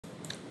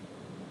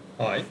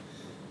Hi,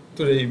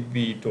 today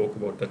we talk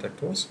about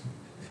detectors.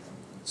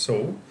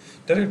 So,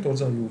 detectors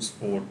are used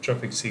for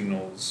traffic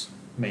signals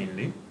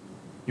mainly.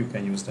 You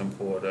can use them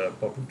for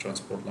public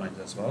transport lines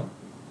as well.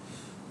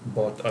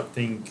 But I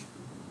think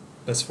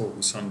let's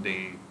focus on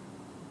the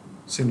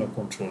signal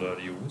controller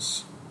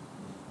use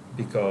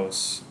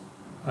because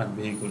and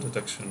vehicle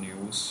detection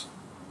use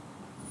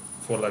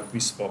for like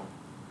Vissim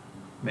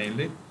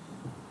mainly.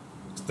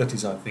 That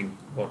is, I think,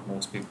 what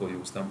most people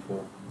use them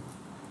for.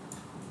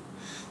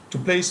 To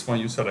place one,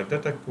 you select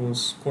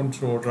detectors,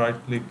 control, right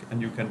click,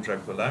 and you can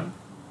drag the length.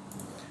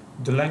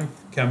 The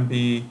length can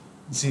be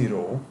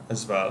 0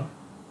 as well,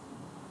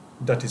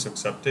 that is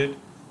accepted,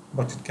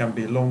 but it can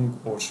be long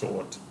or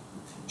short.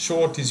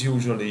 Short is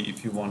usually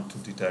if you want to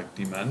detect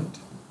demand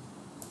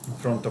in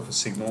front of a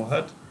signal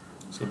head.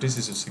 So this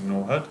is a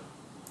signal head.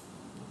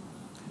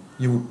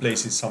 You would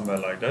place it somewhere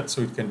like that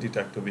so it can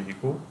detect a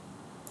vehicle.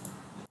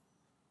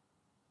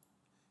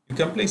 You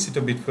can place it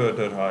a bit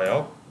further high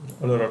up,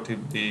 a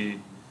relatively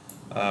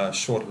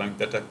short length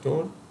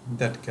detector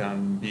that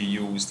can be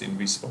used in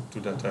Vissim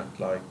to detect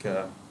like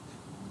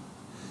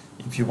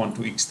if you want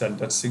to extend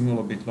that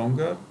signal a bit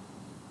longer,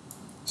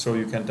 so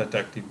you can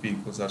detect if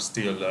vehicles are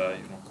still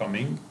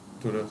coming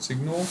to the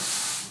signal.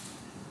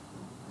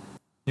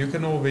 You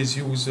can always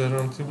use a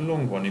relatively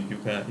long one if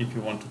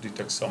you want to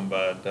detect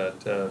somewhere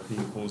that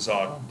vehicles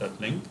are on that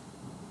link.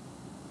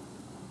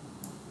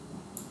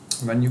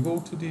 When you go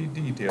to the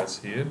details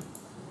here,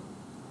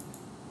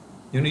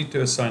 you need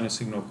to assign a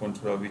signal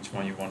controller which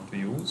one you want to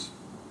use,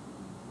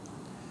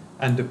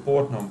 and the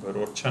port number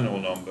or channel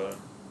number,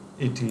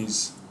 it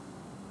is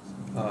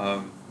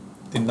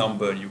the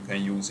number you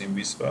can use in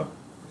Vissim.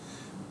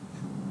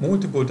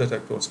 Multiple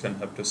detectors can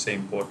have the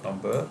same port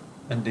number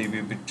and they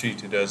will be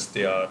treated as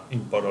they are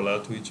in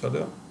parallel to each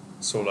other.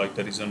 So like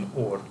there is an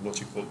OR,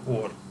 logical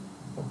OR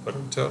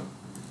operator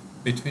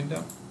between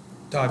them.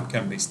 Type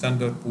can be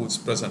standard pools,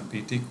 present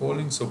PT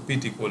calling. So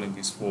PT calling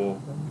is for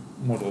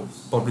mode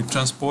of public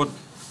transport.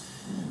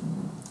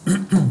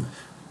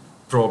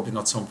 Probably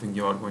not something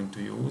you are going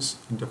to use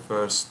in the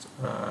first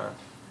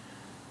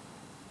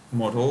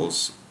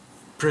models.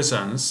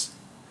 Presence,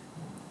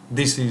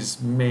 this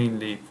is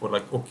mainly for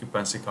like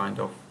occupancy kind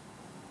of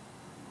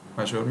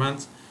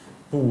measurements.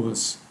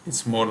 Pools,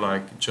 it's more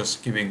like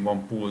just giving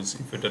one pools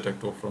if a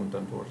detector front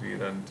end or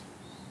rear end.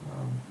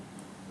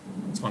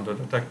 It's under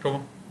detector.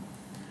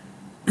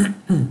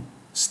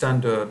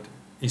 Standard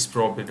is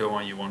probably the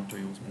one you want to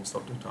use most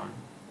of the time.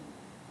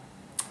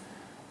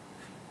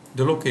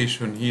 The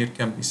location here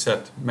can be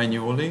set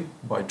manually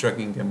by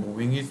dragging and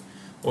moving it,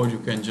 or you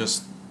can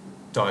just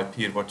type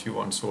here what you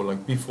want. So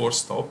like before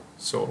stop,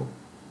 so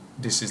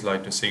this is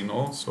like the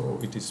signal, so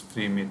it is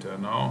 3 meters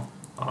now.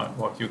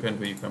 What you can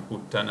do, you can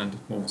put 10 and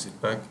it moves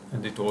it back,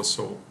 and it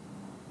also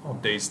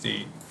updates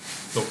the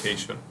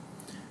location.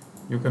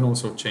 You can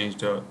also change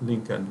the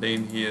link and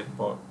lane here,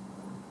 but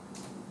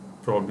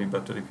probably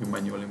better if you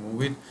manually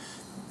move it.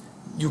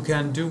 You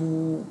can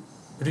do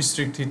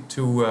restrict it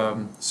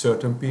to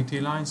certain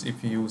PT lines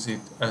if you use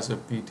it as a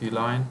PT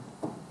line,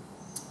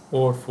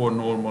 or for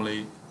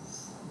normally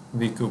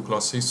vehicle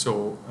classes.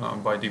 So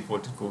by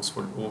default it goes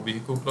for all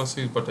vehicle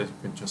classes, but you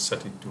can just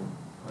set it to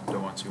the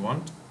ones you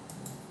want.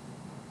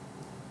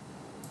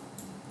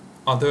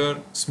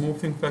 Other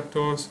smoothing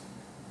factors,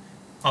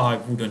 I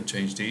wouldn't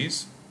change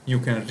these. You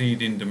can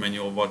read in the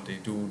manual what they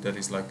do. There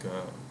is like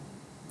a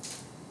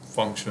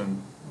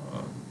function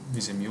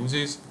Vissim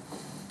uses.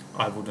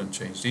 I wouldn't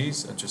change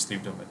these. I just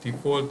leave them at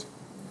default.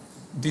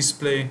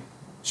 Display,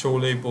 show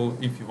label.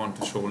 If you want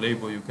to show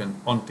label, you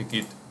can untick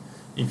it.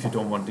 If you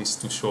don't want this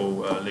to show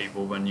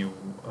label when you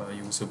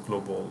use a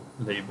global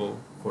label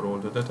for all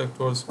the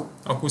detectors.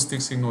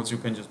 Acoustic signals, you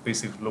can just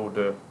basically load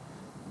the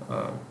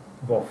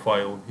WAV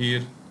file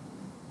here,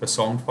 a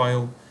sound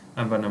file,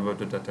 and whenever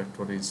the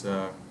detector is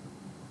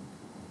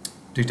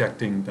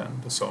detecting,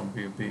 then the sound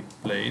will be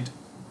played.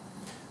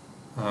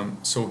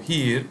 So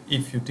here,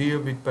 if you deal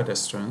with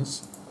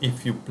pedestrians,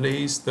 if you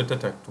place the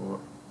detector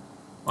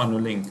on a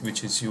link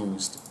which is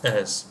used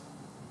as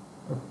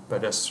a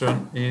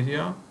pedestrian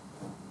area,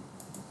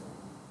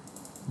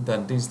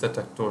 then this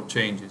detector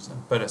changes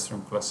and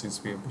pedestrian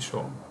classes will be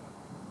shown.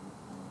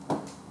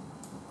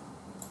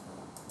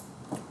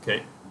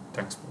 Okay,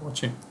 thanks for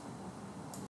watching.